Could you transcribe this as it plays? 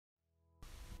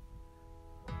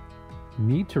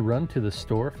Need to run to the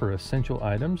store for essential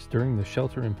items during the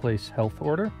shelter-in-place health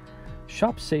order?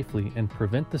 Shop safely and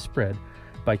prevent the spread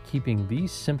by keeping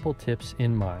these simple tips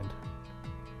in mind.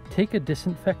 Take a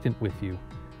disinfectant with you.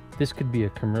 This could be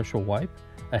a commercial wipe,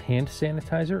 a hand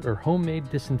sanitizer, or homemade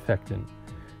disinfectant.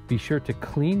 Be sure to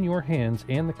clean your hands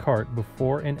and the cart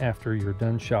before and after you're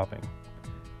done shopping.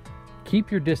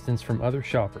 Keep your distance from other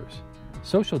shoppers.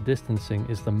 Social distancing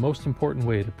is the most important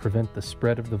way to prevent the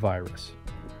spread of the virus.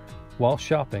 While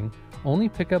shopping, only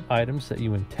pick up items that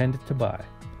you intended to buy.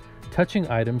 Touching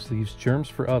items leaves germs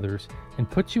for others and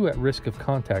puts you at risk of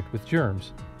contact with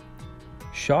germs.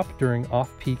 Shop during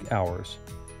off-peak hours.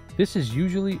 This is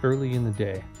usually early in the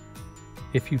day.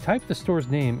 If you type the store's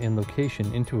name and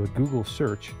location into a Google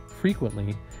search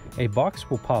frequently, a box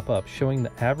will pop up showing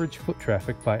the average foot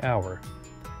traffic by hour.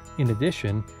 In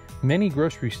addition, many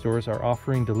grocery stores are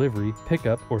offering delivery,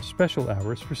 pickup, or special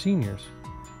hours for seniors.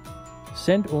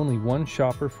 Send only one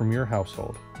shopper from your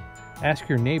household. Ask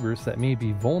your neighbors that may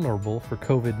be vulnerable for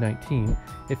COVID-19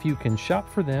 if you can shop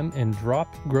for them and drop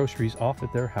groceries off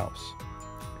at their house.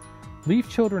 Leave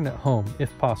children at home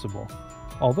if possible.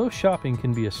 Although shopping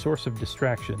can be a source of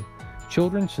distraction,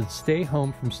 children should stay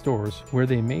home from stores where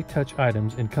they may touch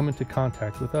items and come into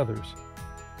contact with others.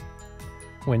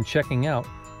 When checking out,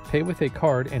 pay with a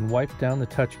card and wipe down the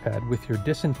touchpad with your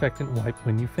disinfectant wipe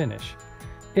when you finish.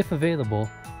 If available,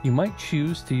 you might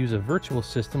choose to use a virtual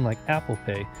system like Apple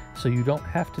Pay so you don't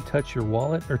have to touch your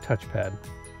wallet or touchpad.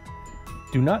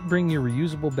 Do not bring your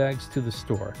reusable bags to the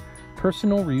store.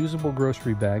 Personal reusable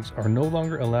grocery bags are no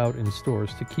longer allowed in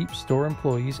stores to keep store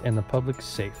employees and the public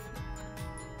safe.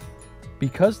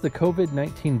 Because the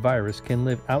COVID-19 virus can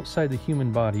live outside the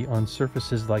human body on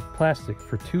surfaces like plastic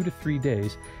for 2 to 3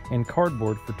 days and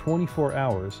cardboard for 24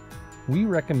 hours, we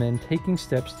recommend taking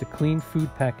steps to clean food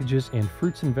packages and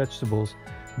fruits and vegetables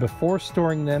before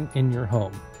storing them in your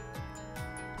home.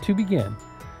 To begin,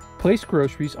 place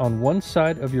groceries on one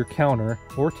side of your counter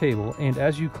or table, and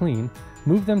as you clean,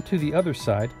 move them to the other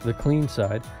side, the clean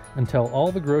side, until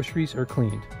all the groceries are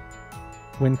cleaned.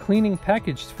 When cleaning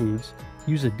packaged foods,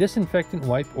 use a disinfectant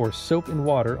wipe or soap and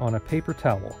water on a paper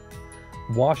towel.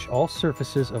 Wash all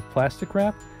surfaces of plastic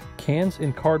wrap, cans,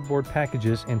 and cardboard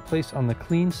packages and place on the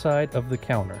clean side of the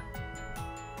counter.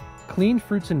 Clean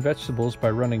fruits and vegetables by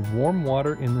running warm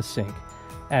water in the sink.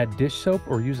 Add dish soap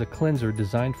or use a cleanser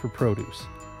designed for produce.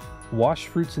 Wash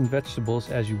fruits and vegetables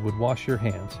as you would wash your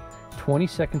hands. 20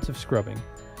 seconds of scrubbing.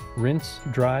 Rinse,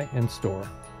 dry, and store.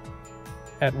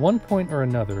 At one point or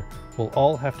another, we'll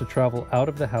all have to travel out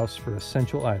of the house for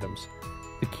essential items.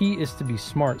 The key is to be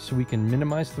smart so we can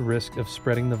minimize the risk of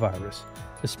spreading the virus,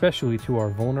 especially to our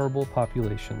vulnerable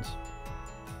populations.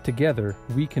 Together,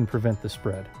 we can prevent the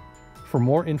spread. For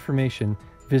more information,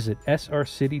 visit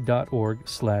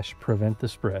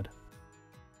srcity.org/preventthespread.